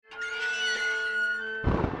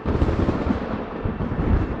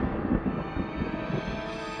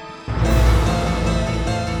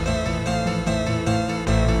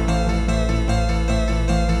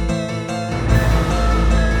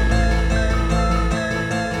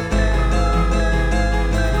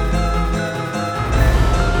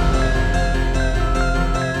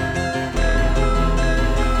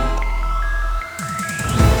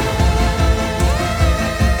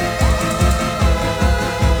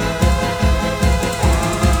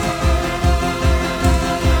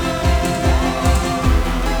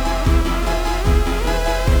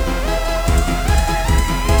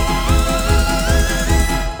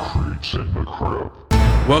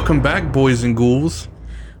Welcome back, boys and ghouls.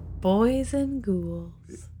 Boys and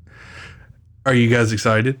ghouls. Are you guys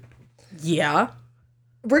excited? Yeah.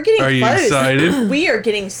 We're getting Are you close. excited? We are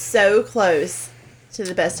getting so close to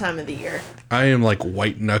the best time of the year. I am like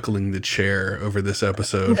white knuckling the chair over this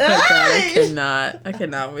episode. Oh my God, I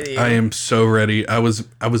cannot with you. I am so ready. I was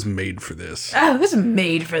made for this. I was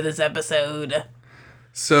made for this episode.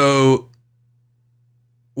 So,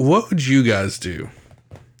 what would you guys do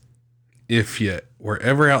if you were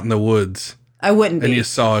ever out in the woods I wouldn't and be. you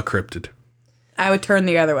saw a cryptid? I would turn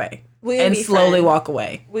the other way We would and be slowly friends. walk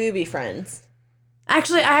away. We would be friends.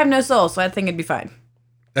 Actually, I have no soul, so I think it'd be fine.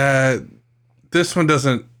 This one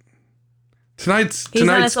doesn't. Tonight's He's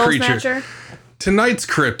not a tonight's soul creature. snatcher. Tonight's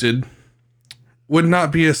cryptid would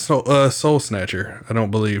not be a soul snatcher. I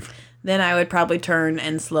don't believe. Then I would probably turn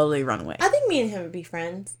and slowly run away. I think me and him would be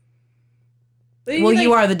friends. Well,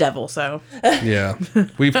 you are the devil, so. Yeah,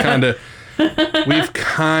 we've kind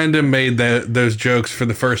of made those jokes for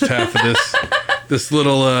the first half of this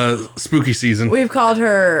little spooky season. We've called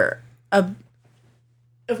her a.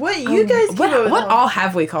 What you guys came up with What all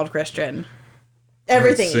have we called Christian?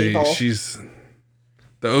 everything Let's see, evil. she's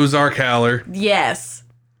the Ozark Howler. Yes.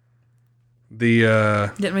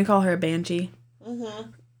 The Didn't we call her a banshee?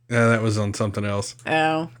 that was on something else.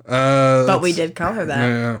 Oh. But we let's- did call her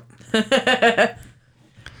that. Yeah.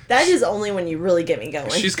 That is only when you really get me going.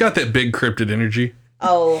 She's got that big cryptid energy.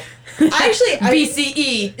 Oh, actually,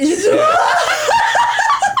 BCE.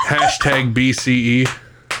 Hashtag BCE.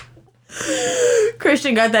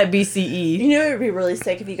 Christian got that BCE. You know, it would be really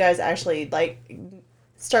sick if you guys actually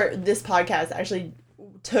start this podcast actually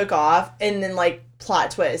took off and then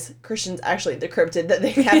plot twist. Christian's actually the cryptid that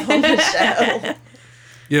they have on the show.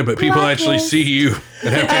 Yeah, but people actually see you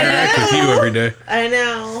and have to interact with you every day. I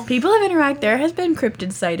know. People have interacted. There has been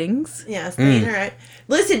cryptid sightings. Yes, they interact.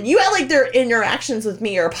 Listen, you act like their interactions with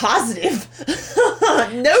me are positive.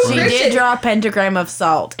 No, She Christian. did draw a pentagram of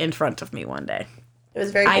salt in front of me one day. It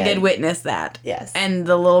was very. I good. did witness that. Yes. And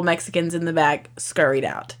the little Mexicans in the back scurried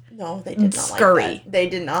out. No, they did not Scurry. like that. They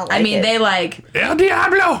did not like I mean, it. they like... El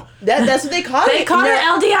Diablo! That's what they call it. They call it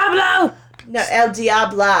El Diablo! No, El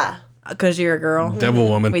Diabla. Because you're a girl. Devil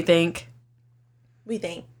woman. We think. We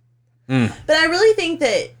think. But I really think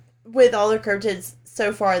that with all the cryptids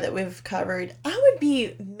so far that we've covered, I would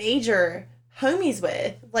be major homies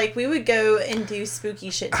with. Like, we would go and do spooky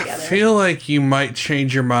shit I together. feel like you might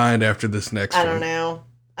change your mind after this next I one. don't know.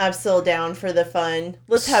 I'm still down for the fun.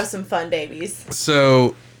 Let's have some fun, babies.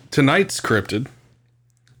 So, tonight's cryptid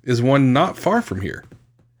is one not far from here.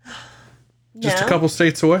 Just No? a couple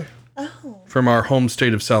states away Oh. from our home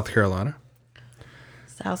state of South Carolina.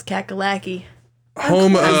 South Kakalaki.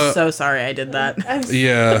 Home, I'm so sorry I did that. I'm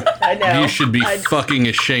yeah. I know. You should be fucking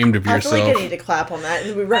ashamed of I feel like I yourself. need to clap on that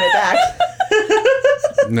and we run it back.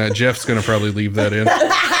 No, Jeff's gonna probably leave that in.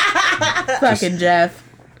 Fucking Jeff.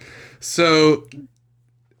 So,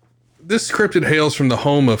 this cryptid hails from the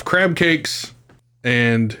home of crab cakes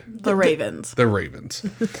and The Ravens. the ravens.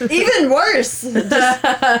 Even worse.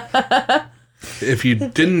 If you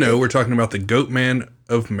didn't know, we're talking about the Goatman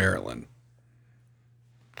of Maryland.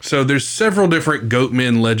 So there's several different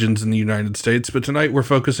Goatman legends in the United States, but tonight we're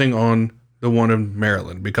focusing on the one of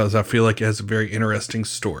Maryland because I feel like it has a very interesting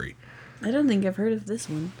story. I don't think I've heard of this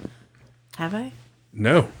one. Have I?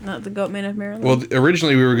 No. Not the Goatman of Maryland? Well,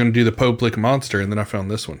 originally we were going to do the Pope Lick Monster, and then I found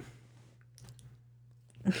this one.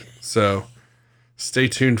 So stay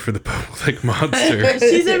tuned for the Pope Lick Monster.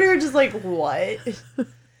 She's over here just like, what?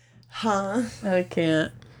 Huh? I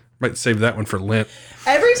can't. Might save that one for Lent.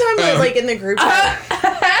 Every time, like in the group chat,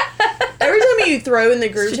 every time you throw in the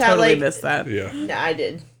group She chat, totally like, missed that. Yeah. no, I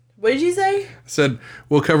did. What did you say? I said,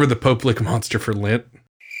 we'll cover the Pope Lick Monster for Lent.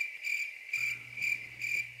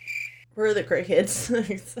 Where are the crickets?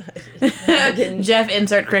 I didn't. Jeff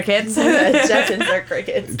insert crickets. Jeff and their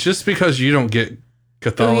crickets. Just because you don't get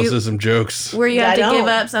Catholicism jokes. Where you Yeah, have to I give don't.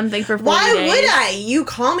 up something for 40 Why days. would I? You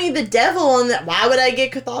call me the devil, and that. Why would I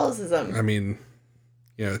get Catholicism? I mean,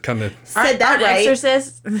 you know, kind of. Said that right.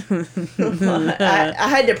 Exorcist. I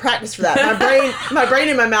had to practice for that. My brain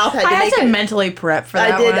and my mouth had to I had make to it. mentally prep for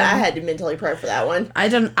that I did. one. I had to mentally prep for that one.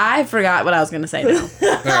 I forgot what I was going to say now.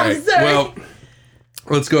 All right. sorry. Well,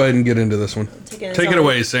 let's go ahead and get into this one. Take it Take it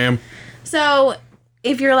away, Sam. So,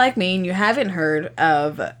 if you're like me and you haven't heard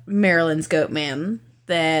of Maryland's Goatman,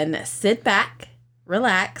 then sit back,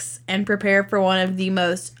 relax, and prepare for one of the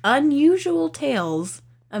most unusual tales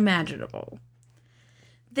imaginable.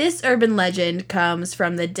 This urban legend comes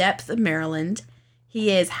from the depths of Maryland.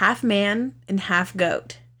 He is half man and half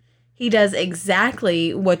goat. He does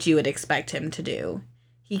exactly what you would expect him to do.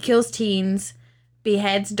 He kills teens,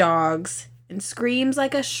 beheads dogs, and screams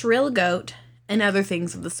like a shrill goat and other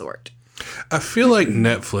things of the sort. I feel like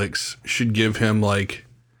Netflix should give him like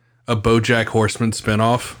a BoJack Horseman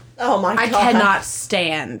spinoff. Oh my god. I cannot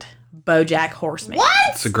stand BoJack Horseman. What?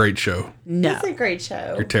 It's a great show. No, It's a great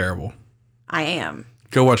show. You're terrible. I am.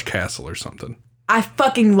 Go watch Castle or something. I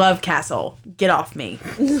fucking love Castle. Get off me.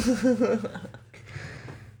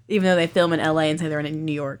 Even though they film in LA and say they're in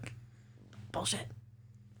New York. Bullshit.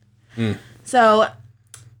 So,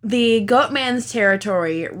 the Goatman's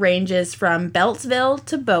territory ranges from Beltsville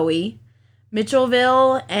to Bowie,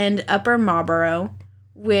 Mitchellville, and Upper Marlboro,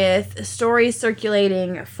 with stories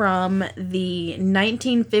circulating from the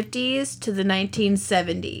 1950s to the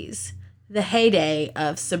 1970s, the heyday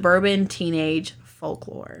of suburban teenage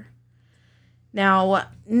folklore. Now,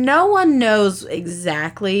 no one knows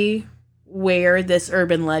exactly where this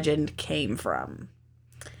urban legend came from.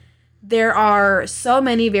 There are so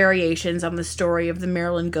many variations on the story of the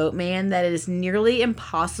Maryland Goatman that it is nearly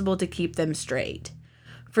impossible to keep them straight.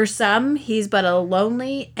 For some, he's but a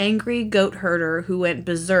lonely, angry goat herder who went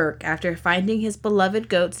berserk after finding his beloved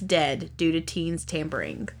goats dead due to teens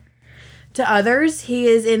tampering. To others, he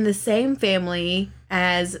is in the same family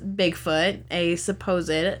as Bigfoot, a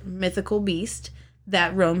supposed mythical beast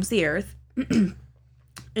that roams the earth.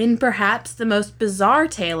 In perhaps the most bizarre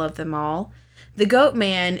tale of them all, the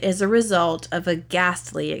Goatman is a result of a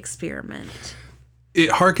ghastly experiment. It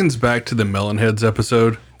harkens back to the Melonheads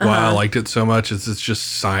episode. Why I liked it so much is it's just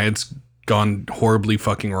science gone horribly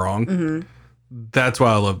fucking wrong. That's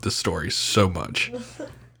why I love this story so much.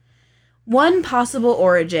 One possible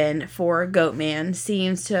origin for Goatman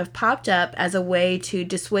seems to have popped up as a way to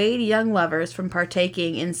dissuade young lovers from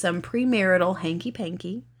partaking in some premarital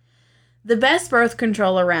hanky-panky. The best birth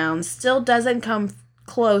control around still doesn't come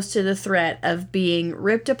close to the threat of being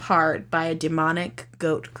ripped apart by a demonic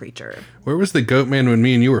goat creature. Where was the Goatman when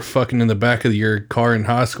me and you were fucking in the back of your car in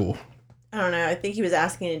high school? I don't know. I think he was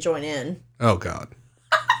asking to join in. Oh, God.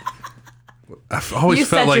 I've always You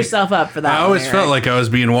felt set like yourself up for that. I always one, felt Eric. like I was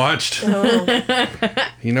being watched. Oh,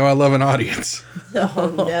 You know I love an audience.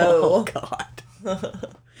 oh no. God.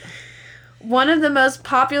 One of the most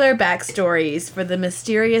popular backstories for the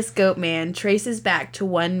mysterious Goatman traces back to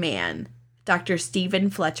one man, Dr. Stephen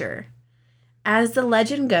Fletcher. As the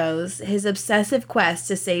legend goes, his obsessive quest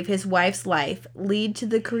to save his wife's life led to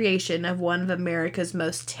the creation of one of America's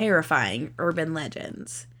most terrifying urban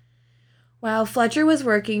legends. While Fletcher was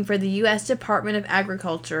working for the U.S. Department of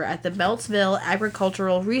Agriculture at the Beltsville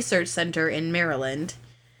Agricultural Research Center in Maryland,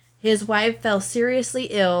 his wife fell seriously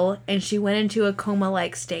ill and she went into a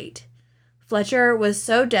coma-like state. Fletcher was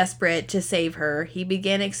so desperate to save her, he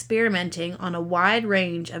began experimenting on a wide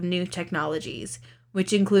range of new technologies,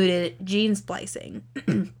 which included gene splicing.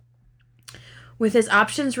 With his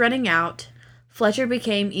options running out, Fletcher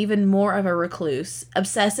became even more of a recluse,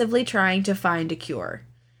 obsessively trying to find a cure.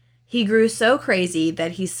 He grew so crazy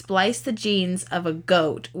that he spliced the genes of a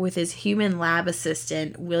goat with his human lab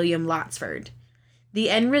assistant, William Lotsford. The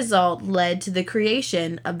end result led to the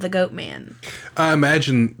creation of the Goatman. I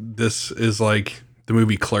imagine this is like the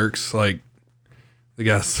movie Clerks. Like, the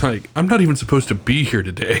guy's like, I'm not even supposed to be here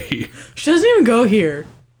today. She doesn't even go here.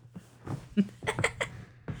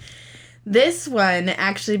 This one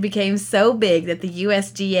actually became so big that the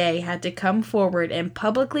USDA had to come forward and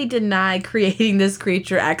publicly deny creating this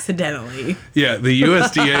creature accidentally. Yeah, the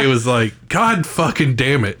USDA was like, God fucking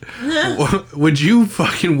damn it. Would you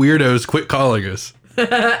fucking weirdos quit calling us?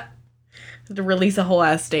 To release a whole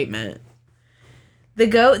ass statement. The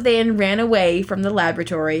goat then ran away from the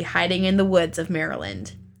laboratory, hiding in the woods of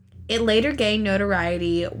Maryland. It later gained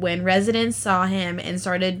notoriety when residents saw him and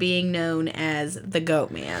started being known as the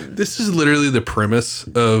Goatman. This is literally the premise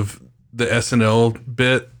of the SNL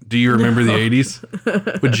bit. Do you remember the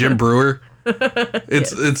 80s? With Jim Brewer?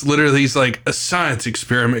 It's literally, he's like, a science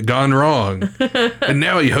experiment gone wrong. And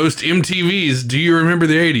now he hosts MTV's Do You Remember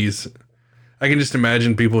the 80s? I can just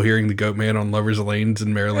imagine people hearing the Goatman on Lovers Lanes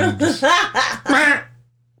in Maryland. Just,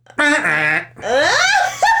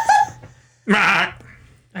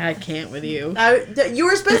 I can't with you. You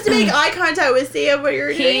were supposed to make eye contact with Sam when you were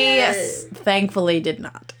doing He it. thankfully did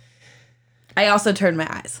not. I also turned my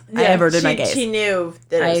eyes. I averted my gaze. She knew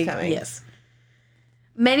that it was coming. Yes.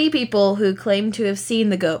 Many people who claim to have seen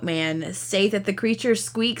the Goatman state that the creature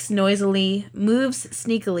squeaks noisily, moves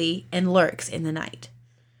sneakily, and lurks in the night.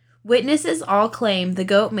 Witnesses all claim the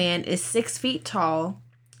Goatman is 6 feet tall.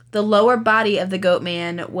 The lower body of the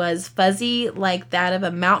Goatman was fuzzy like that of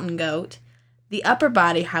a mountain goat. The upper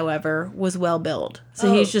body, however, was well built.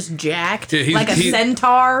 So he's just jacked, Yeah, like a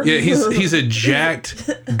centaur. yeah, he's a jacked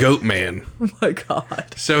Goatman. Oh my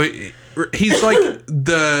god. So He's like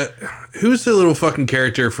who's the little fucking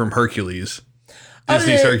character from Hercules?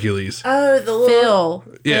 Disney's Hercules. Oh, the little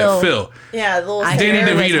Phil. Yeah, the little Danny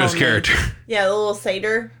satyr. DeVito's character. Yeah, the little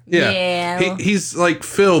satyr. Yeah. He's like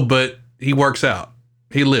Phil, but he works out.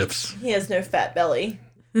 He lifts. He has no fat belly.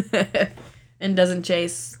 And doesn't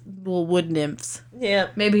chase little wood nymphs. Yeah.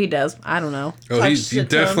 Maybe he does. I don't know. Oh, he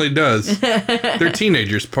definitely does. They're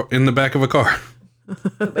teenagers in the back of a car.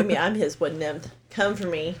 I mean, I'm his wood nymph. Come for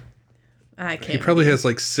me. I can't. He probably has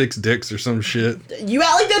like 6 dicks or some shit. You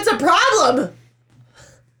act like that's a problem.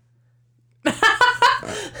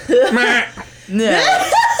 No.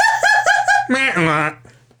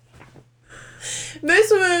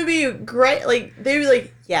 Most women would be great. Like, they'd be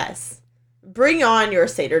like, yes, bring on your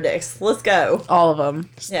satyr dicks. Let's go. All of them.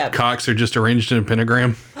 Yeah. Cocks are just arranged in a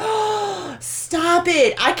pentagram. Stop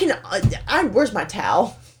it. Where's my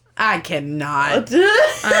towel? I cannot.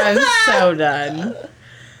 I'm so done.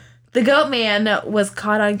 The Goat Man was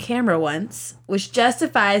caught on camera once, which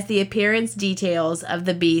justifies the appearance details of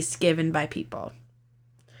the beast given by people.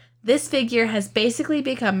 This figure has basically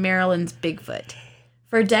become Maryland's Bigfoot.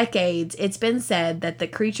 For decades, it's been said that the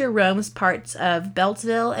creature roams parts of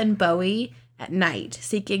Beltsville and Bowie at night,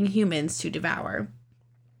 seeking humans to devour.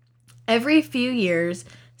 Every few years,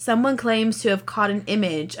 someone claims to have caught an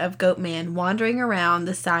image of Goat Man wandering around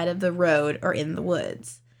the side of the road or in the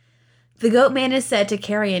woods. The Goat Man is said to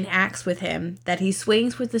carry an axe with him that he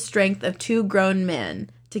swings with the strength of 2 grown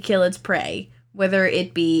men to kill its prey, whether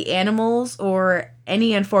it be animals or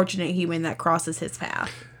any unfortunate human that crosses his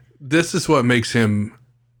path. This is what makes him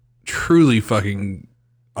truly fucking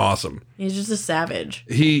awesome. He's just a savage.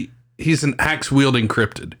 He's an axe-wielding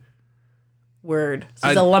cryptid. Word. So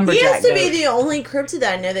he's a lumberjack. He has to goat. be the only cryptid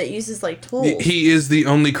that I know that uses, like, tools. He is the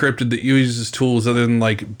only cryptid that uses tools other than,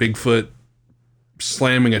 like, Bigfoot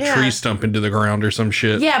slamming a tree stump into the ground or some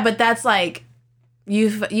shit. Yeah, but that's like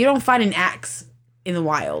you don't find an axe in the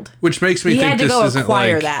wild. Which makes me He think had to this go isn't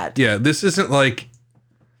acquire like that. Yeah, this isn't like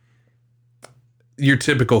your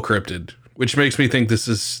typical cryptid, which makes me think this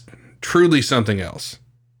is truly something else.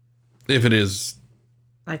 If it is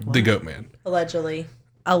Like the Goat Man. Allegedly.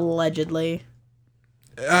 Allegedly.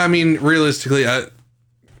 I mean, realistically,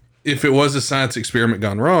 if it was a science experiment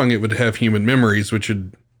gone wrong, it would have human memories, which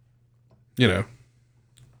would, you know.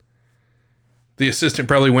 The assistant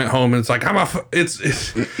probably went home and it's like, it's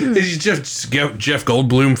Jeff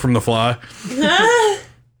Goldblum from The Fly.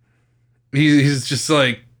 He's just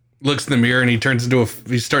like, looks in the mirror and he turns into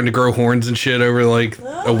he's starting to grow horns and shit over like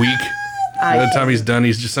a week. By the time he's done,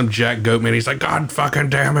 he's just some jack goat man. He's like, God fucking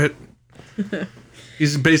damn it.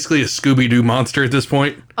 He's basically a Scooby-Doo monster at this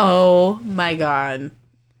point. Oh my god.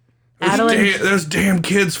 Those damn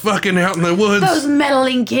kids fucking out in the woods. Those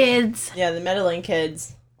meddling kids. Yeah, the meddling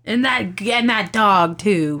kids. And that dog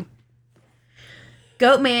too.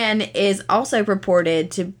 Goat Man is also purported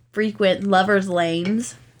to frequent lovers'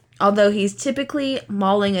 lanes, although he's typically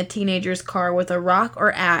mauling a teenager's car with a rock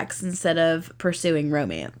or axe instead of pursuing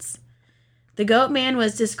romance. The Goat Man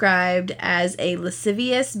was described as a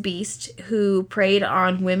lascivious beast who preyed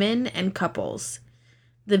on women and couples.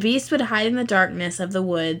 The beast would hide in the darkness of the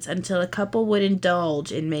woods until a couple would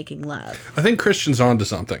indulge in making love. I think Christian's onto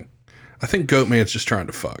something. I think Goat Man's just trying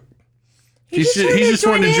to fuck. He's just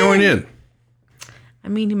wanting to join in. I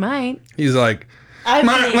mean, he might. He's like,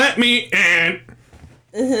 let me in.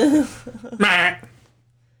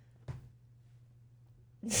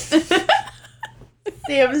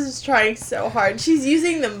 Sam is just trying so hard. She's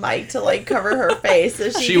using the mic to like cover her face,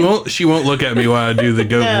 so She won't look at me while I do the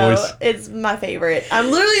goat voice. It's my favorite.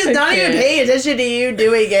 I'm literally not even paying attention to you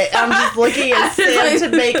doing it. I'm just looking at Sam to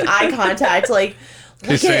make eye contact. Like,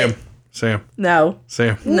 Hey Sam. No.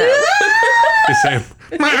 Sam. No. Hey Sam.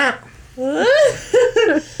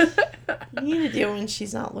 You need to do it when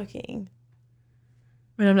she's not looking.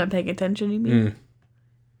 When I'm not paying attention, you mean?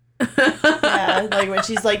 Yeah, like when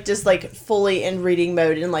she's like just like fully in reading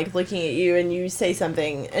mode and like looking at you and you say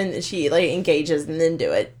something and she like engages and then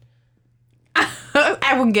do it.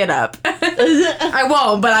 I will get up. I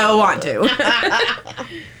won't, but I will want to.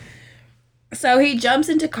 So he jumps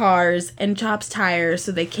into cars and chops tires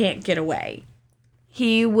so they can't get away.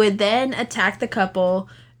 He would then attack the couple,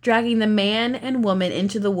 dragging the man and woman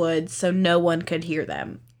into the woods so no one could hear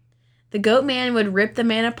them. The Goat Man would rip the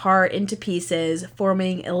man apart into pieces,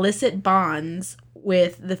 forming illicit bonds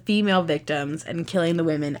with the female victims and killing the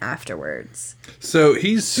women afterwards. So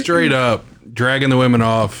he's straight up dragging the women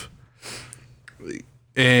off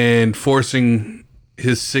and forcing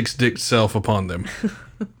his 6-dick self upon them.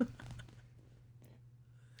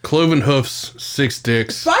 Cloven hoofs, 6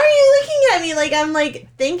 dicks. Why are you looking at me like I'm like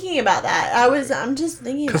thinking about that. I'm just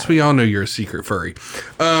thinking Because about we all know you're a secret furry.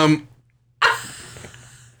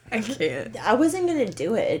 I can't. I wasn't gonna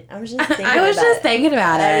do it. I was just thinking I was about just it. thinking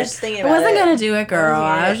about it. I was just thinking I about wasn't it. gonna do it, girl.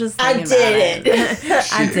 I was just I thinking did about it.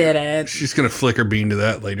 it. I did it. She's going to flick her bean to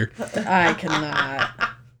that later. I cannot.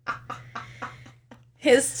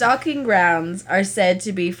 His stalking grounds are said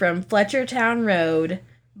to be from Fletchertown Road,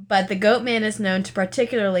 but the Goatman is known to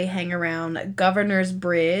particularly hang around Governor's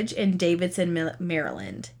Bridge in Davidson,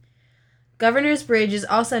 Maryland. Governor's Bridge is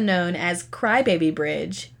also known as Crybaby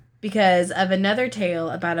Bridge because of another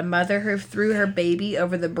tale about a mother who threw her baby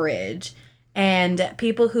over the bridge, and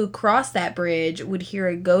people who crossed that bridge would hear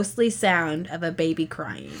a ghostly sound of a baby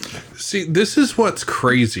crying. See, this is what's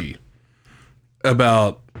crazy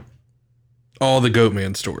about all the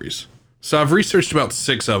Goatman stories. So I've researched about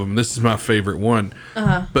 6 of them. This is my favorite one.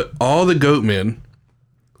 But all the Goatmen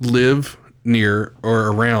live near or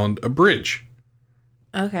around a bridge.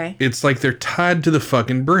 Okay. It's like they're tied to the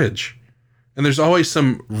fucking bridge. And there's always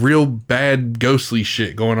some real bad ghostly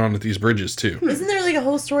shit going on at these bridges too. Isn't there like a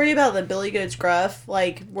whole story about the Billy Goat's Gruff,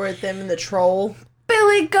 like where them and the troll?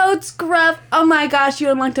 Billy Goat's Gruff. Oh my gosh,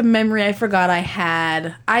 you unlocked a memory I forgot I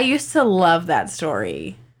had. I used to love that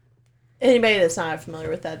story. Anybody that's not familiar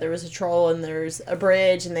with that, there was a troll and there's a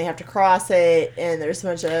bridge and they have to cross it and there's a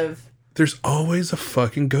bunch of... There's always a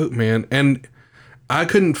fucking Goatman, and I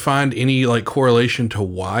couldn't find any like correlation to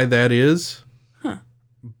why that is.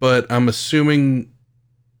 But I'm assuming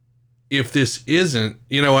if this isn't,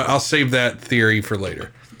 you know what, I'll save that theory for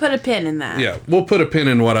later. Put a pin in that. Yeah, we'll put a pin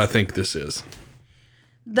in what I think this is.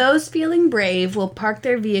 Those feeling brave will park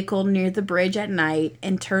their vehicle near the bridge at night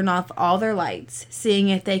and turn off all their lights, seeing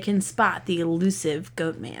if they can spot the elusive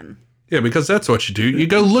Goatman. Yeah, because that's what you do. You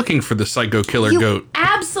go looking for the psycho killer goat.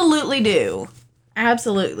 Absolutely do.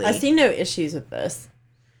 Absolutely. I see no issues with this.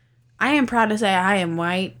 I am proud to say I am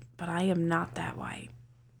white, but I am not that white.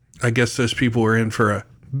 I guess those people were in for a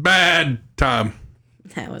bad time.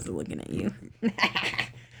 I wasn't looking at you.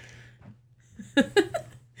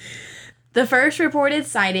 The first reported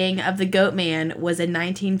sighting of the Goatman was in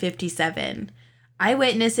 1957.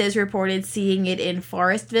 Eyewitnesses reported seeing it in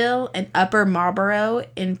Forestville and Upper Marlboro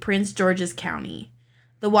in Prince George's County.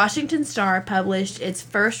 The Washington Star published its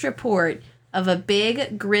first report of a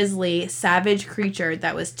big, grisly, savage creature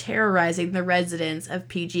that was terrorizing the residents of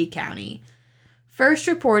PG County. First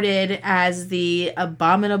reported as the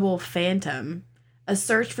Abominable Phantom, a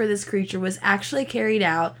search for this creature was actually carried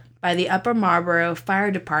out by the Upper Marlboro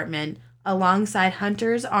Fire Department alongside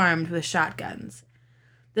hunters armed with shotguns.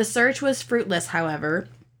 The search was fruitless, however,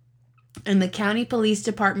 and the county police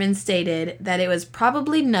department stated that it was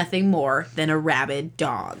probably nothing more than a rabid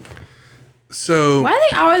dog. So Why do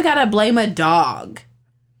they always gotta blame a dog?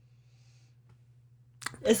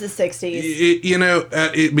 It's the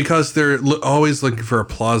 60s. because they're always looking for a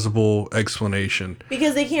plausible explanation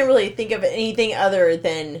Because they can't really think of anything other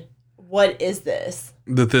than, what is this?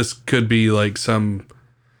 that this could be like some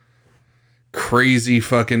crazy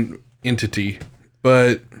fucking entity.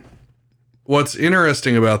 But what's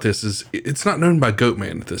interesting about this is it's not known by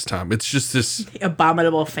Goatman at this time. It's just this...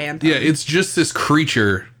 Abominable Phantom. Yeah, it's just this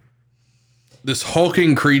creature, this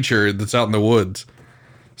hulking creature that's out in the woods.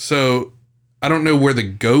 So I don't know where the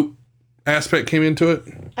goat aspect came into it.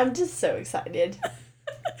 I'm just so excited.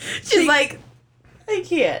 She's like I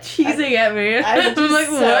can't. cheesing at me. I'm I'm just like,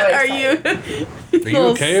 so what are excited. you? Are you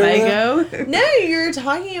okay over psycho? No, you're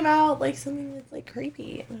talking about like something that's like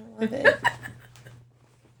creepy, and I love it.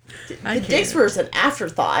 I The dicks can't. were an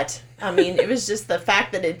afterthought. I mean, it was just the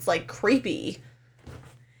fact that it's like creepy.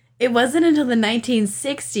 It wasn't until the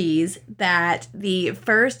 1960s that the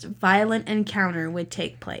first violent encounter would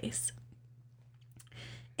take place.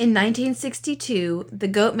 In 1962, the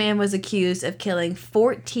Goatman was accused of killing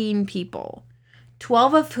 14 people,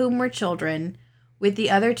 12 of whom were children, with the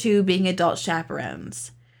other 2 being adult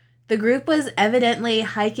chaperones. The group was evidently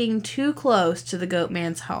hiking too close to the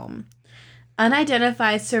Goatman's home.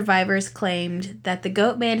 Unidentified survivors claimed that the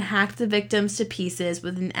Goatman hacked the victims to pieces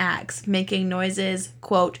with an axe, making noises,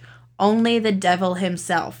 quote, only the devil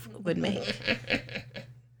himself would make.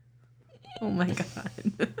 Oh my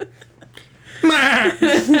god.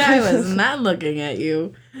 I was not looking at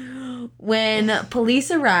you. When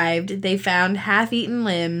police arrived, they found half-eaten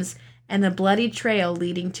limbs and a bloody trail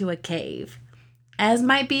leading to a cave. As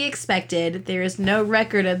might be expected, there is no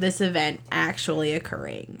record of this event actually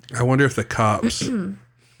occurring. I wonder if the cops, when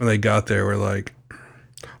they got there, were like,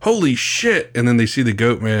 holy shit. And then they see the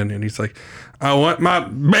Goatman and he's like, I want my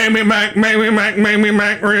baby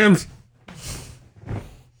mac ribs.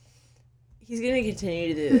 He's gonna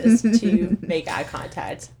continue to do this to make eye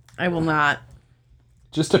contact. I will not.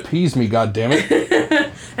 Just appease me,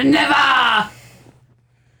 goddammit. Never!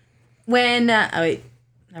 When, oh wait,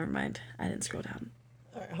 never mind. I didn't scroll down.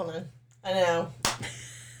 All right, hold on. I know.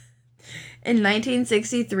 In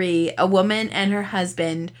 1963, a woman and her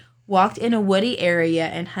husband walked in a woody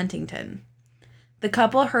area in Huntington. The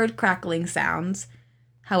couple heard crackling sounds.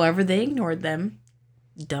 However, they ignored them.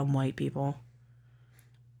 Dumb white people.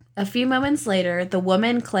 A few moments later, the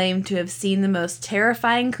woman claimed to have seen the most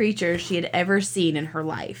terrifying creature she had ever seen in her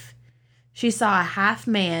life. She saw a half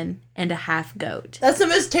man and a half goat. That's the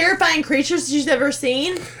most terrifying creatures she's ever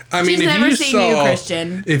seen? I mean, She's never seen you,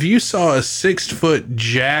 Christian. If you saw a 6-foot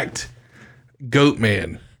jacked goat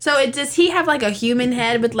man. So does he have like a human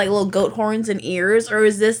head with like little goat horns and ears? Or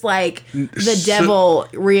is this like the devil,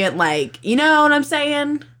 you know what I'm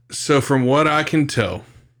saying? So from what I can tell,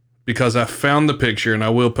 because I found the picture and I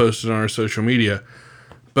will post it on our social media,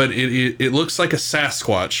 but it looks like a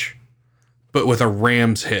Sasquatch, but with a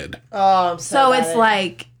ram's head. Oh, I'm so it's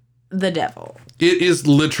like the devil. It is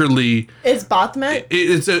literally... It's Baphomet?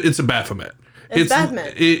 It's a Baphomet. It's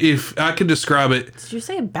Baphomet. If I could describe it... Did you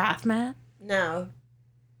say a Baphomet? No.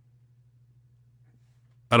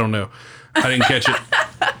 I don't know. I didn't catch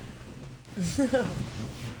it.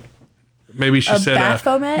 Maybe she said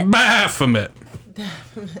Baphomet? Baphomet.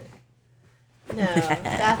 No,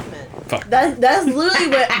 Baphomet. Fuck. That's literally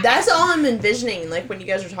that's all I'm envisioning. Like when you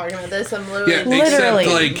guys are talking about this, I'm literally. Yeah, Literally. except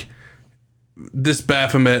like this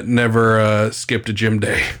Baphomet never skipped a gym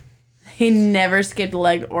day. He never skipped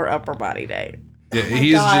leg or upper body day. Yeah,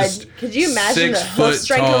 he's just. Could you imagine the 6 hoof foot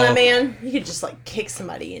strength tall. on that man? You could just like kick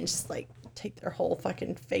somebody and just like take their whole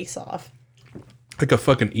fucking face off. Like a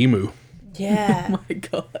fucking emu. Yeah. Oh my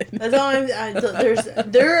god. That's all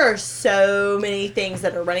there are so many things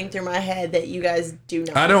that are running through my head that you guys do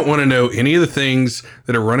not. I don't want to know any of the things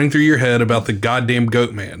that are running through your head about the goddamn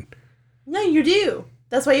goat man. No, you do.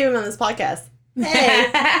 That's why you're on this podcast. Hey,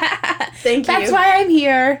 thank you. That's why I'm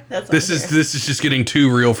here. This is just getting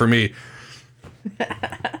too real for me.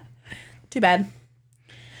 Too bad.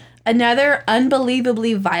 Another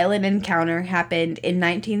unbelievably violent encounter happened in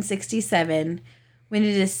 1967 when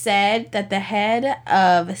it is said that the head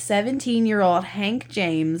of 17-year-old Hank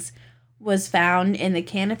James was found in the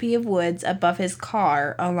canopy of woods above his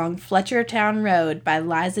car along Fletchertown Road by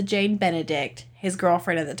Liza Jane Benedict, his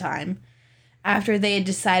girlfriend at the time, after they had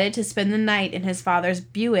decided to spend the night in his father's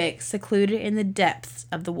Buick secluded in the depths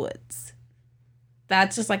of the woods.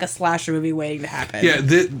 That's just like a slasher movie waiting to happen. Yeah,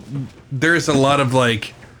 there's a lot of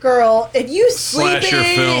like... Girl, if you sleep slasher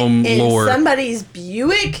film in lore. somebody's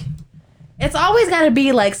Buick... It's always got to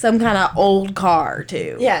be like some kind of old car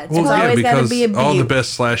too. Yeah, Well, yeah, always gotta because be a all the Buick.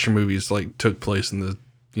 best slasher movies like took place in the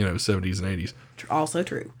 70s and 80s. Also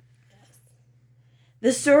true.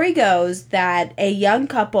 The story goes that a young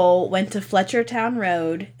couple went to Fletchertown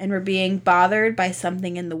Road and were being bothered by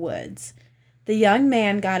something in the woods. The young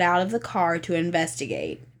man got out of the car to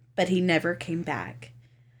investigate, but he never came back.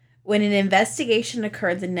 When an investigation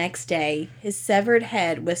occurred the next day, his severed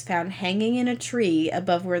head was found hanging in a tree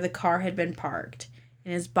above where the car had been parked,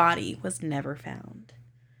 and his body was never found.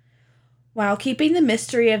 While keeping the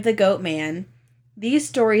mystery of the Goat Man, these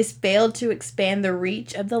stories failed to expand the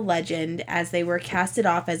reach of the legend as they were casted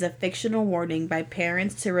off as a fictional warning by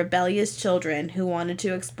parents to rebellious children who wanted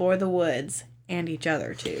to explore the woods, and each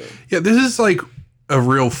other too. Yeah, this is like a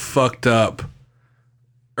real fucked up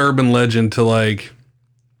urban legend to like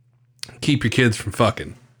keep your kids from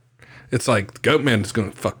fucking. It's like the goat man is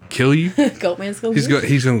gonna fucking kill you. Goat Man's going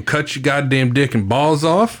He's gonna cut your goddamn dick and balls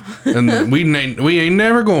off, and we ain't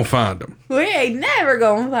never gonna find him. We ain't never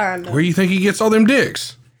gonna find them. Where you think he gets all them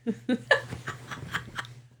dicks?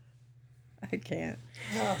 I can't.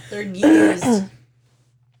 Oh, they're used.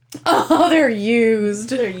 Oh, they're used.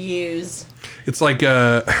 They're used. It's like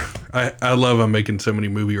I love I'm making so many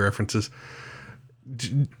movie references.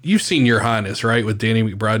 You've seen Your Highness, right? With Danny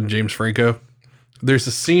McBride and James Franco. There's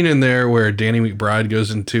a scene in there where Danny McBride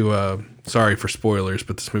goes into sorry for spoilers,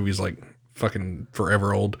 but this movie's like fucking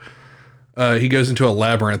forever old. He goes into a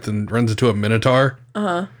labyrinth and runs into a minotaur.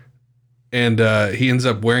 Uh-huh. And he ends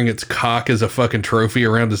up wearing its cock as a fucking trophy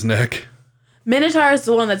around his neck. Minotaur is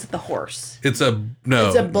the one that's the horse. It's a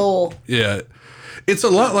bull. Yeah. It's a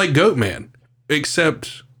lot like Goat Man,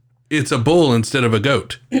 except it's a bull instead of a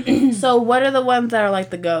goat. So what are the ones that are like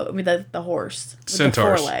the goat? I mean, the horse. With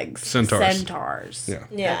Centaurs. The 4 legs. Centaurs. Yeah.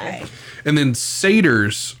 Yeah. Okay. And then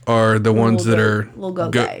satyrs are the ones that are little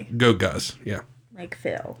goat guy. goat guys. Yeah. Like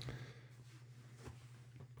Phil.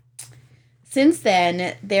 Since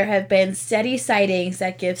then, there have been steady sightings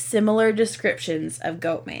that give similar descriptions of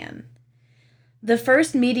Goat Man. The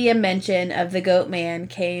first media mention of the Goat Man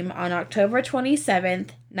came on October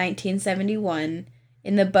 27th, 1971,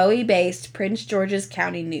 in the Bowie-based Prince George's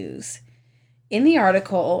County News. In the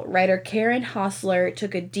article, writer Karen Hostler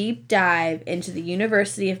took a deep dive into the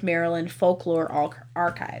University of Maryland folklore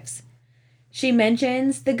archives. She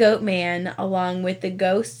mentions the Goat Man along with the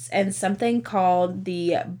ghosts and something called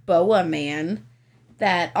the Boa Man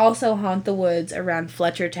that also haunt the woods around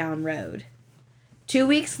Fletchertown Road. 2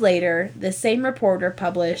 weeks later, the same reporter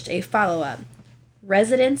published a follow-up.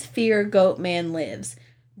 Residents fear Goat Man lives.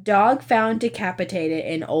 Dog found decapitated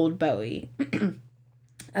in Old Bowie.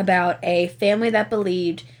 About a family that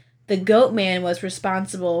believed the Goat Man was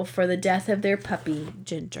responsible for the death of their puppy,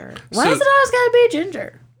 Ginger. Why is it always gotta be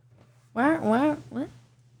Ginger? Why, what?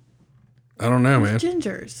 I don't know, man.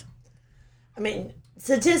 Gingers. I mean,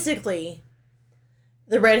 statistically,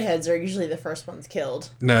 the redheads are usually the first ones killed.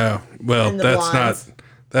 No, well, And the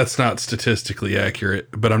that's not statistically accurate.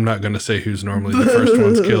 But I'm not going to say who's normally the first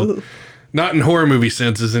ones killed. Not in horror movie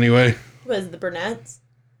senses, anyway. Was it the brunettes?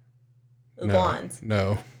 The No, blondes?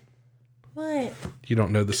 no. What? You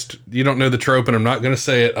don't know the trope, and I'm not going to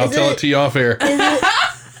say it. I'll tell it to you off air.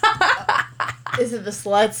 Is it the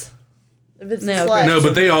sluts? If it's No, the sluts. No,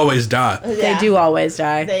 but they always die. They do always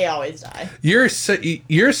die. They always die. You're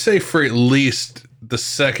safe for at least the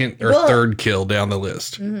second or third kill down the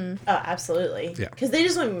list. Oh, absolutely. Yeah. Because they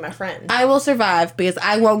just want to be my friend. I will survive because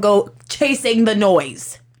I won't go chasing the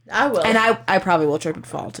noise. I will. And I probably will trip and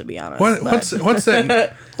fall, to be honest. What's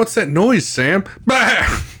that? What's that noise, Sam?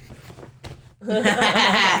 Bah!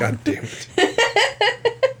 God damn it!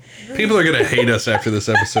 People are gonna hate us after this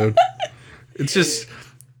episode. It's just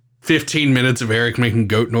 15 minutes of Eric making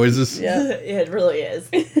goat noises. Yeah, it really is.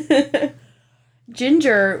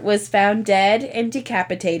 Ginger was found dead and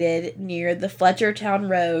decapitated near the Fletchertown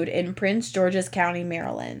Road in Prince George's County,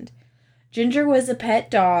 Maryland. Ginger was a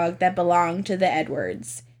pet dog that belonged to the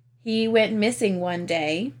Edwards. He went missing one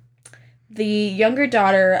day. The younger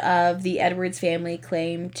daughter of the Edwards family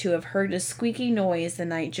claimed to have heard a squeaky noise the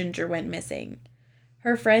night Ginger went missing.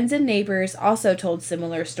 Her friends and neighbors also told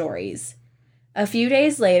similar stories. A few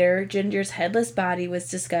days later, Ginger's headless body was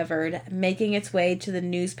discovered, making its way to the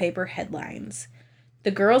newspaper headlines.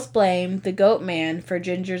 The girls blamed the Goat Man for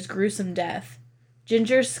Ginger's gruesome death.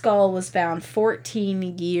 Ginger's skull was found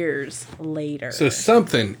 14 years later. So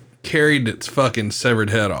something carried its fucking severed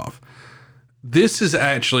head off. This is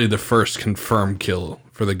actually the first confirmed kill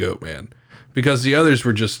for the Goat Man, because the others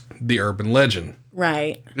were just the urban legend.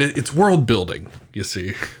 Right. It's world building, you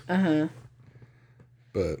see. Uh-huh.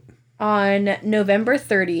 But on November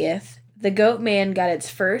 30th, the Goat Man got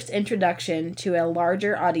its first introduction to a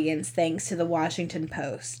larger audience thanks to the Washington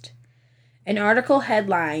Post. An article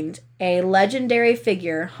headlined, "A Legendary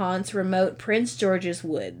Figure Haunts Remote Prince George's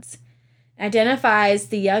Woods," identifies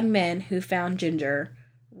the young men who found Ginger,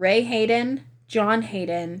 Ray Hayden, John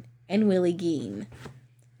Hayden, and Willie Gein.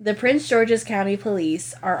 The Prince George's County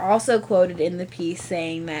Police are also quoted in the piece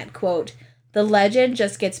saying that, quote, "The legend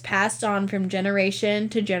just gets passed on from generation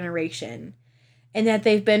to generation," and that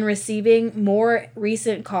they've been receiving more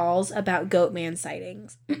recent calls about Goat Man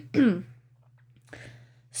sightings.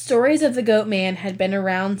 Stories of the Goat Man had been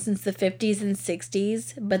around since the 50s and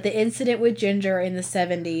 60s, but the incident with Ginger in the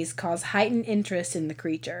 70s caused heightened interest in the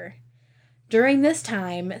creature. During this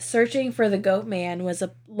time, searching for the Goat Man was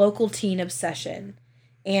a local teen obsession,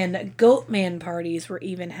 and Goat Man parties were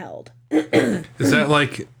even held. is that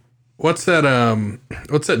like, what's that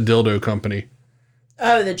dildo company?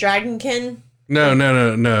 Oh, the Dragonkin?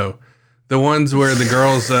 No. The ones where the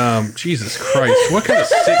girls, Jesus Christ, what kind of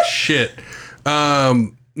sick shit?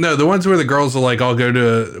 No, the ones where the girls will like all go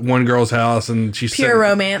to one girl's house and she's Pure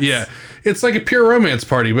romance. Yeah, it's like a pure romance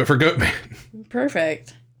party, but for Goat Man.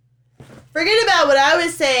 Perfect. Forget about what I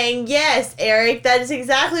was saying. Yes, Eric, that is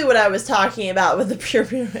exactly what I was talking about with the pure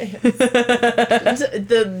romance.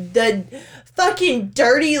 the fucking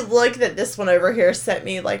dirty look that this one over here sent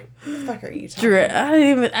me. Like, what the fuck are you talking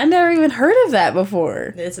about? I never even heard of that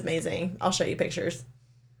before. It's amazing. I'll show you pictures.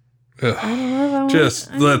 Ugh.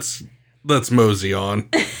 Just let's mosey on.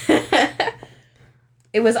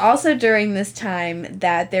 It was also during this time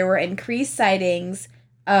that there were increased sightings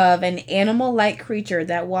of an animal-like creature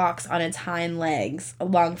that walks on its hind legs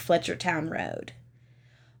along Fletchertown Road.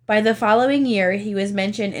 By the following year, he was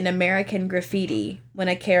mentioned in American Graffiti when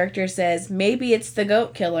a character says, "Maybe it's the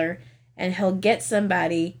goat killer, and he'll get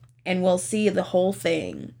somebody, and we'll see the whole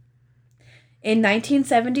thing." In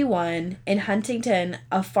 1971, in Huntington,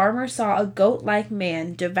 a farmer saw a goat-like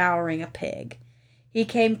man devouring a pig. He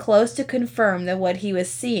came close to confirm that what he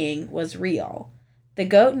was seeing was real. The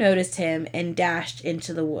goat noticed him and dashed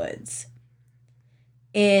into the woods.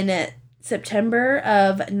 In September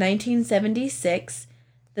of 1976,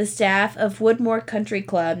 the staff of Woodmore Country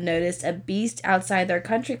Club noticed a beast outside their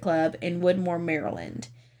country club in Woodmore, Maryland.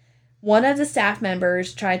 One of the staff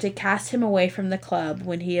members tried to cast him away from the club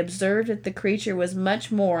when he observed that the creature was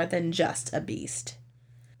much more than just a beast.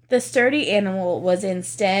 The sturdy animal was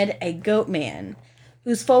instead a goat man,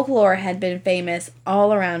 whose folklore had been famous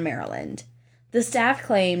all around Maryland. The staff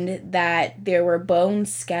claimed that there were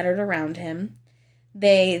bones scattered around him.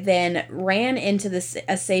 They then ran into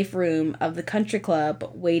a safe room of the country club,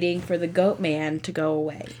 waiting for the goat man to go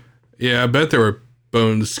away. Yeah, I bet there were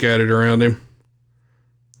bones scattered around him.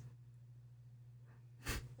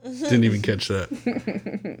 Didn't even catch that.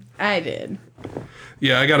 I did.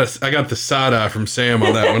 Yeah, I got the side eye from Sam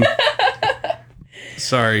on that one.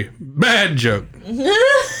 Sorry, bad joke.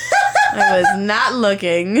 I was not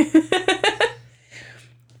looking.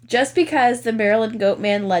 Just because the Maryland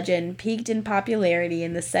Goatman legend peaked in popularity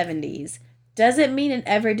in the 70s doesn't mean it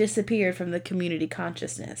ever disappeared from the community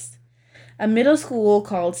consciousness. A middle school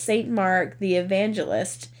called St. Mark the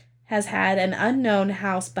Evangelist has had an unknown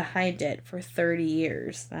house behind it for 30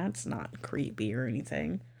 years. That's not creepy or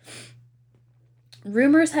anything.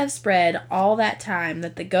 Rumors have spread all that time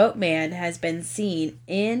that the Goat Man has been seen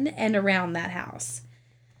in and around that house.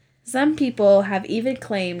 Some people have even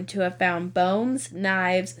claimed to have found bones,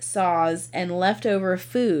 knives, saws, and leftover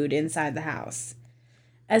food inside the house.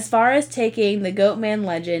 As far as taking the Goat Man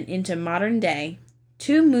legend into modern day,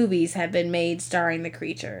 2 movies have been made starring the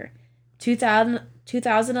creature.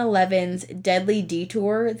 2011's Deadly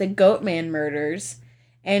Detour, The Goat Man Murders,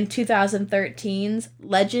 and 2013's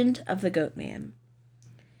Legend of the Goat Man.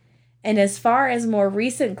 And as far as more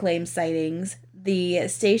recent claim sightings, the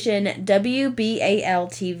station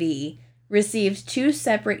WBAL-TV received 2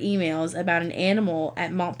 separate emails about an animal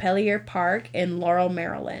at Montpelier Park in Laurel,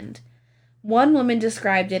 Maryland. One woman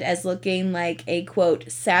described it as looking like a, quote,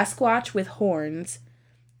 Sasquatch with horns.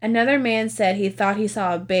 Another man said he thought he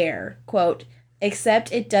saw a bear, quote,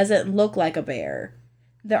 except it doesn't look like a bear.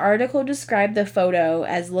 The article described the photo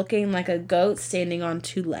as looking like a goat standing on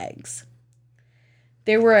 2 legs.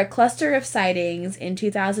 There were a cluster of sightings in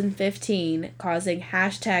 2015 causing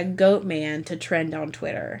hashtag Goatman to trend on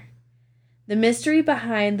Twitter. The mystery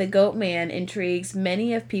behind the Goatman intrigues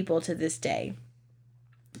many of people to this day.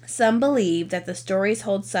 Some believe that the stories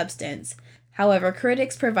hold substance. However,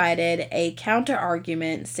 critics provided a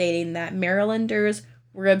counter-argument stating that Marylanders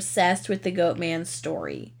were obsessed with the Goatman's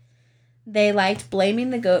story. They liked blaming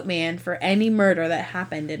the Goatman for any murder that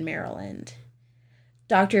happened in Maryland.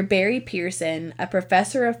 Dr. Barry Pearson, a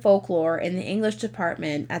professor of folklore in the English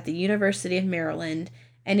department at the University of Maryland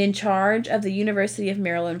and in charge of the University of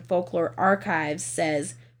Maryland Folklore Archives,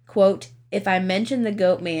 says, quote, if I mention the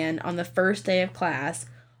Goatman on the first day of class,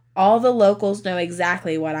 all the locals know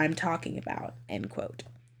exactly what I'm talking about, end quote.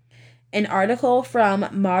 An article from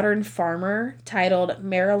Modern Farmer titled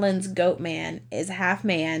Maryland's Goatman is half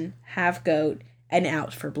man, half goat, and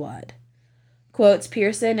out for blood quotes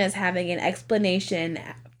Pearson as having an explanation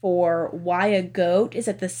for why a goat is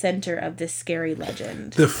at the center of this scary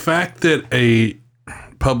legend. The fact that a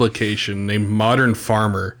publication named Modern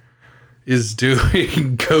Farmer is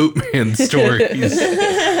doing Goatman stories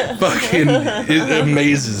fucking it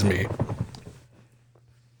amazes me.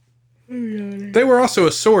 They were also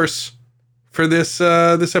a source for this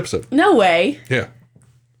episode. No way. Yeah.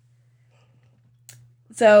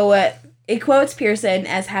 So it quotes Pearson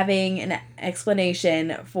as having an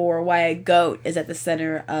explanation for why a goat is at the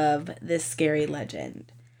center of this scary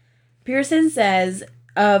legend. Pearson says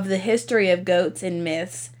of the history of goats in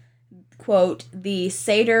myths, quote, the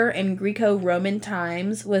satyr in Greco-Roman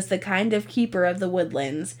times was the kind of keeper of the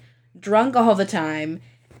woodlands, drunk all the time,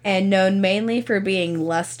 and known mainly for being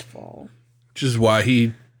lustful. Which is why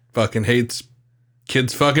he fucking hates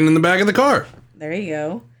kids fucking in the back of the car. There you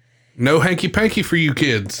go. No hanky-panky for you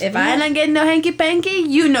kids. If I not getting no hanky-panky,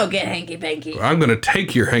 you no get hanky-panky. I'm going to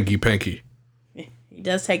take your hanky-panky. He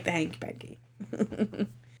does take the hanky-panky.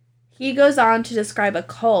 He goes on to describe a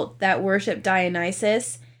cult that worshipped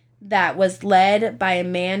Dionysus that was led by a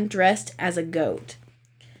man dressed as a goat.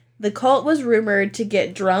 The cult was rumored to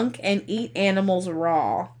get drunk and eat animals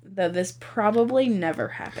raw, though this probably never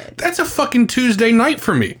happened. That's a fucking Tuesday night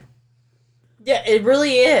for me. Yeah, it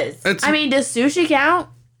really is. I mean, does sushi count?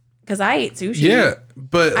 Because I eat sushi. Yeah,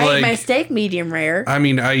 but I eat my steak medium rare. I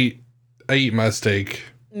mean, I eat my steak.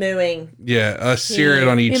 Mooing. Yeah, sear it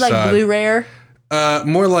on each You like side. blue rare?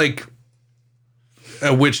 More like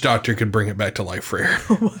a witch doctor could bring it back to life rare.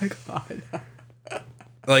 Oh my god.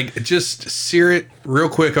 Like, just sear it real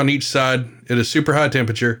quick on each side at a super high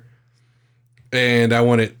temperature, and I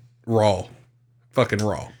want it raw. fucking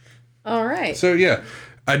raw. All right. So yeah,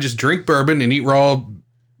 I just drink bourbon and eat raw,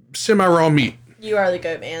 semi-raw meat. You are the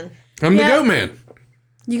goat man. I'm Yeah. the goat man.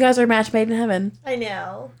 You guys are a match made in heaven. I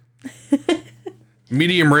know.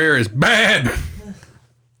 Medium rare is bad.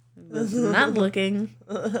 Not looking.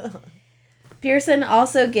 Pearson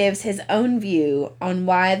also gives his own view on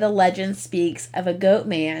why the legend speaks of a goat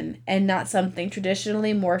man and not something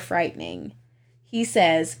traditionally more frightening. He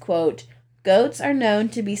says, quote, "Goats are known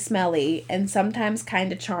to be smelly and sometimes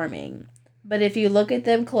kind of charming, but if you look at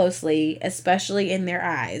them closely, especially in their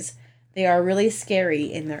eyes, they are really scary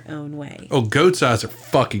in their own way." Oh, goat's eyes are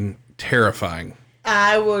fucking terrifying.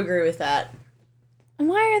 I will agree with that.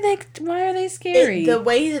 Why are they scary? The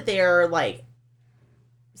way that they are like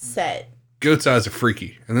set. Goat's eyes are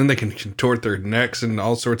freaky, and then they can contort their necks in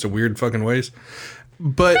all sorts of weird fucking ways.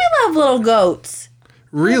 But I love little goats.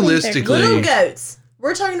 realistically, Little goats.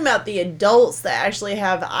 We're talking about the adults that actually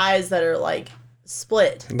have eyes that are like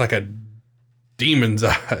split. like a demon's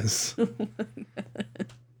eyes.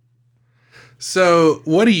 So,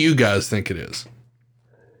 what do you guys think it is?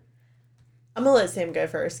 I'm gonna let Sam go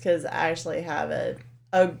first because I actually have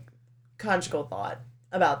a conjugal thought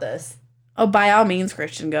about this. Oh, by all means,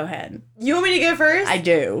 Christian, go ahead. You want me to go first? I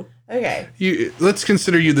do. Okay. Let's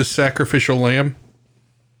consider you the sacrificial lamb.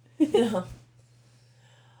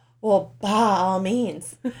 Well, by all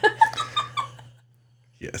means.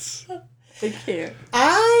 Yes. Thank you.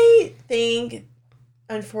 I think,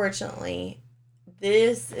 unfortunately,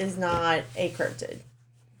 this is not a cryptid.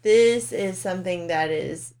 This is something that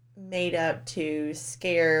is made up to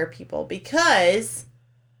scare people because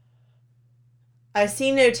I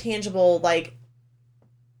see no tangible, like,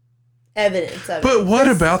 evidence of it. But what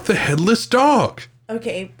about the headless dog?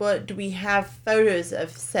 Okay, but do we have photos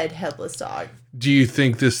of said headless dog? Do you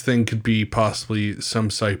think this thing could be possibly some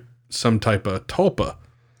type of tulpa?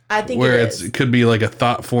 I think Where it is. it could be like a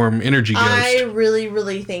thought form energy ghost. I really,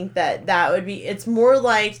 really think that would be. It's more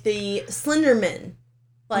like the Slenderman,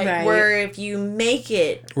 like Right. where if you make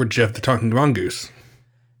it Or Jeff the Talking Mongoose.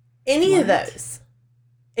 any of What? those,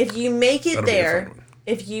 if you make it That'll be a fun there, one.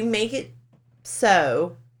 if you make it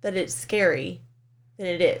so that it's scary, then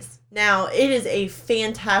it is. Now it is a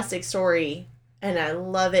fantastic story, and I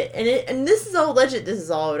love it. And this is all legit. This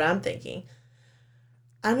is all what I'm thinking.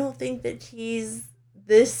 I don't think that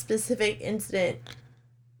this specific incident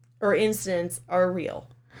or incidents are real.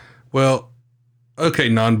 Well, okay,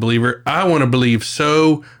 non-believer. I want to believe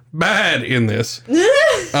so bad in this.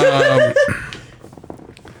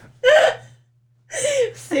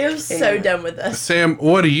 Sam's so done with us. Sam,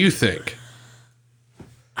 what do you think?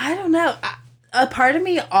 I don't know. A part of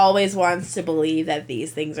me always wants to believe that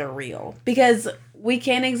these things are real because we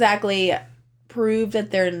can't exactly prove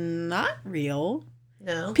that they're not real.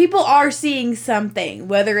 No. People are seeing something,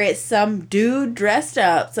 whether it's some dude dressed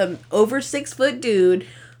up, some over 6 foot dude,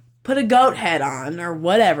 put a goat head on or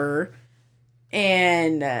whatever,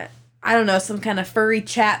 and I don't know, some kind of furry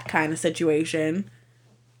chat kind of situation.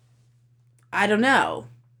 I don't know,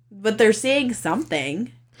 but they're seeing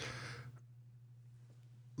something.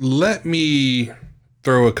 Let me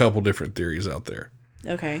throw a couple different theories out there.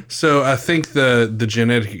 Okay. So I think the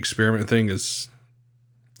genetic experiment thing is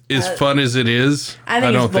fun as it is. I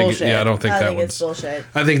think it's bullshit. I don't think I that think it's one's. bullshit.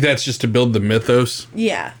 I think that's just to build the mythos.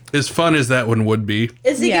 Yeah. As fun as that one would be.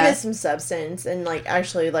 It's to Yeah. give us some substance and like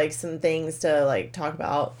actually like some things to like talk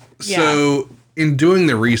about. Yeah. So in doing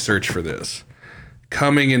the research for this,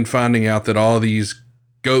 coming and finding out that all these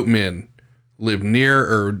goat men live near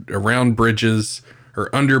or around bridges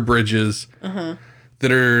or under bridges,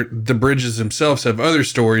 that are the bridges themselves have other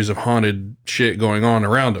stories of haunted shit going on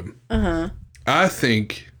around them. I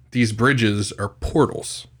think these bridges are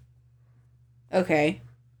portals, Okay.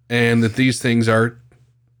 and that these things are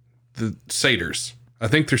the satyrs. I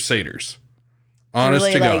think they're satyrs. Honest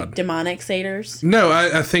Really, to like God. demonic satyrs. No,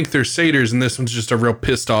 I think they're satyrs, and this one's just a real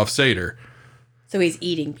pissed off satyr. So he's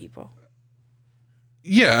eating people.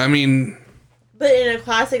 Yeah, I mean, But in a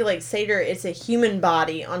classic like satyr, it's a human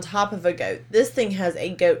body on top of a goat. This thing has a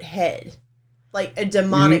goat head, like a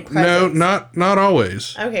demonic no, presence. not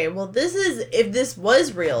always. Okay, well, this is if this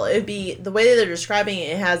was real, it'd be the way that they're describing it.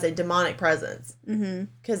 It has a demonic presence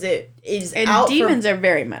because it is And out demons from, are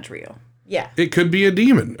very much real. It could be a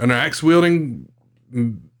demon, an axe wielding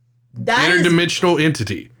that is interdimensional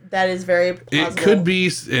entity. that is very plausible. It could be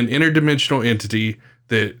an interdimensional entity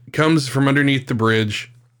that comes from underneath the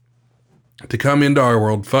bridge to come into our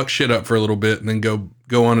world, fuck shit up for a little bit, and then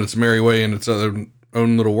go on its merry way in its own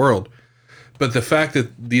little world. But the fact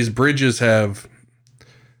that these bridges have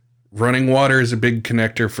running water is a big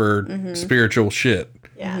connector for spiritual shit.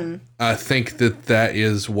 Yeah. I think that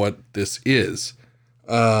is what this is.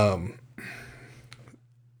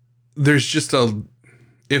 There's just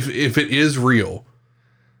if it is real,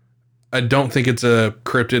 I don't think it's a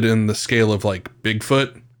cryptid in the scale of like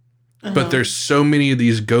Bigfoot, but there's so many of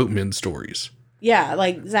these goatmen stories. Yeah,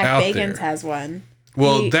 like Zach Out Bagans there. has one.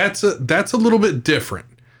 Well, that's a little bit different.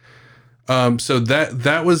 So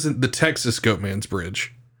that was the Texas Goatman's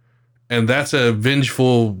Bridge, and that's a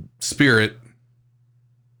vengeful spirit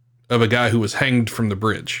of a guy who was hanged from the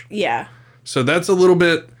bridge. Yeah. So that's a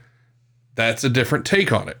different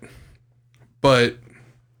take on it. But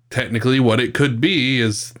technically what it could be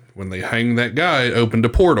is when they hanged that guy, it opened a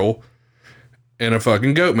portal and a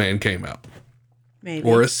fucking goat man came out. Maybe.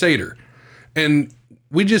 Or a satyr. And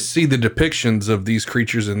we just see the depictions of these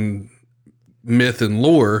creatures in myth and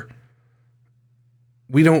lore.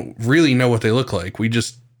 We don't really know what they look like. We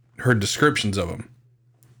just heard descriptions of them.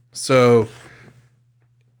 So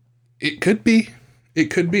it could be. It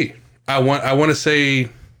could be. I want to say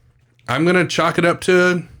I'm going to chalk it up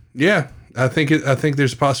to I think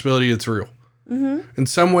there's a possibility it's real. Mm-hmm. In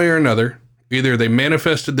some way or another. Either they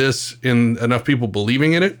manifested this in enough people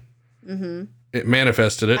believing in it. Mm-hmm. It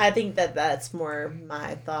manifested it. I think that's more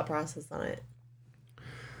my thought process on it.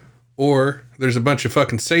 Or there's a bunch of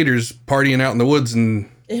fucking satyrs partying out in the woods in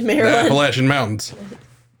the Maryland. Appalachian Mountains.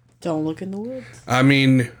 Don't look in the woods. I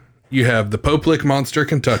mean, you have the Pope Lick Monster,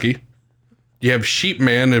 Kentucky. You have Sheep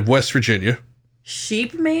Man of West Virginia.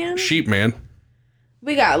 Sheep man? Sheep Man.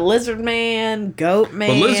 We got Lizard Man, Goat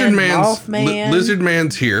Man, But Moth Man. Lizard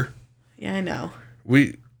Man's here. Yeah, I know.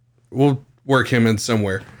 We'll work him in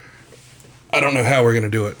somewhere. I don't know how we're going to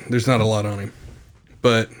do it. There's not a lot on him.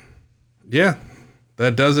 But, yeah,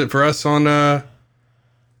 that does it for us on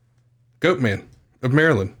Goatman of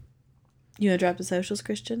Maryland. You want to drop the socials,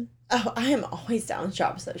 Christian? Oh, I am always down with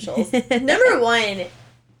Drop Socials. Number one,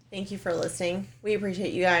 thank you for listening. We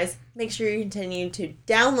appreciate you guys. Make sure you continue to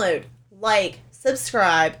download, like,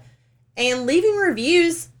 subscribe, and leaving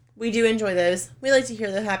reviews. We do enjoy those. We like to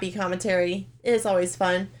hear the happy commentary. It is always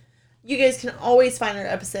fun. You guys can always find our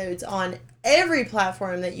episodes on every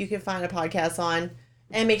platform that you can find a podcast on.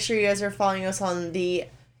 And make sure you guys are following us on the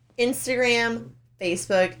Instagram,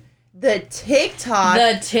 Facebook, the TikTok.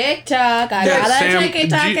 The TikTok. I got a Sam,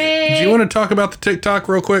 TikTok. do you want to talk about the TikTok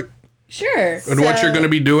real quick? Sure. And what you're going to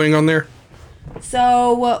be doing on there?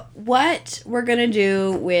 So what we're going to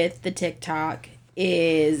do with the TikTok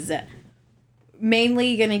is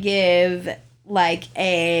mainly going to give like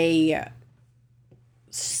a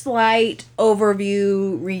slight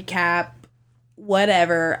overview, recap,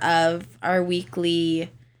 whatever of our weekly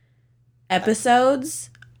episodes,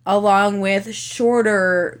 along with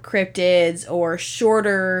shorter cryptids or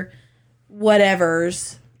shorter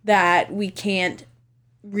whatevers that we can't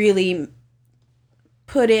really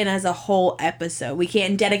put in as a whole episode. We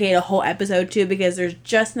can't dedicate a whole episode to because there's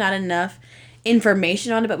just not enough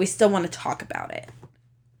information on it, but we still want to talk about it.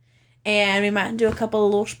 And we might do a couple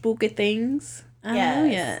of little spooky things. I don't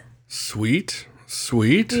know yet. Sweet.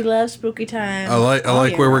 We love spooky time. I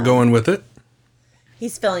like where we're going with it.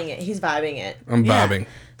 He's feeling it. He's vibing it. I'm Yeah. vibing.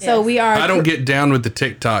 So Yes. we are I don't get down with the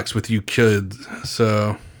TikToks with you kids,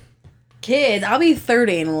 so kids. I'll be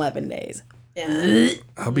 30 in 11 days. Yeah.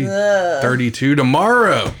 I'll be 32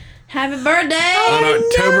 tomorrow Happy birthday! on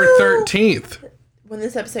October 13th. When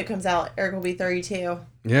this episode comes out, Eric will be 32.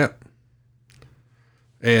 Yep.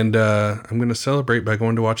 And I'm going to celebrate by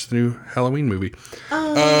going to watch the new Halloween movie.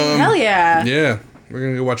 Hell yeah. Yeah. We're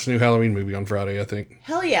going to go watch the new Halloween movie on Friday, I think.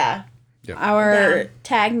 Hell yeah. Our Yeah.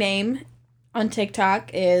 tag name on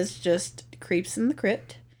TikTok is just Creeps in the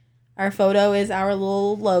Crypt. Our photo is our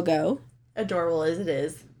little logo. Adorable as it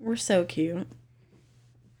is. We're so cute.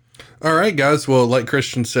 All right, guys. Well, like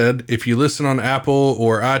Christian said, if you listen on Apple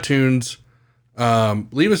or iTunes,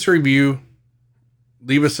 leave us a review.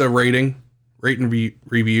 Leave us a rate and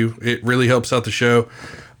review. It really helps out the show.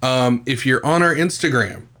 If you're on our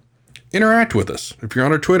Instagram, interact with us. If you're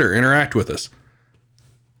on our Twitter, interact with us.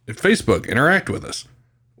 At Facebook, interact with us.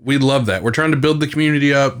 We love that. We're trying to build the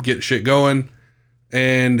community up, get shit going,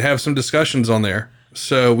 and have some discussions on there.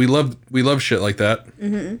 So we love shit like that.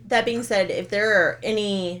 Mm-hmm. That being said, if there are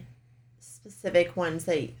any specific ones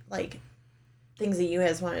that, like, things that you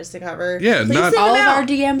guys want us to cover, Yeah, please not- send All them of out. our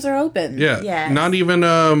DMs are open. Yeah. Yes. Not even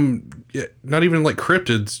like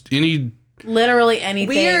cryptids. Any Literally anything.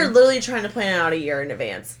 We are literally trying to plan out a year in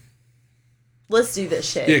advance. Let's do this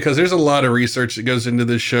shit. Yeah, because there's a lot of research that goes into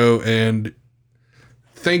this show, and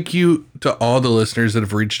thank you to all the listeners that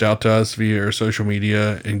have reached out to us via our social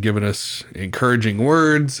media and given us encouraging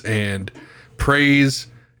words and praise.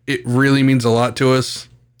 It really means a lot to us.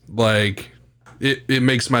 Like, it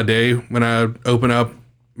makes my day when I open up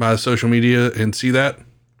my social media and see that.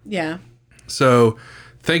 Yeah. So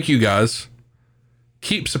thank you guys.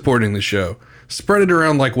 Keep supporting the show. Spread it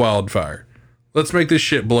around like wildfire. Let's make this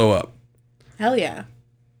shit blow up. Hell yeah.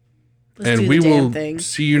 Let's And do we the damn will thing.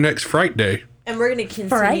 see you next Friday. And we're going to continue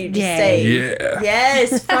to Friday. stay. Yeah.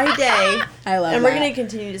 Yes, Friday. I love And that. we're going to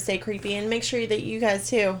continue to stay creepy and make sure that you guys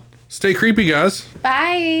too. Stay creepy, guys.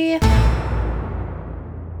 Bye.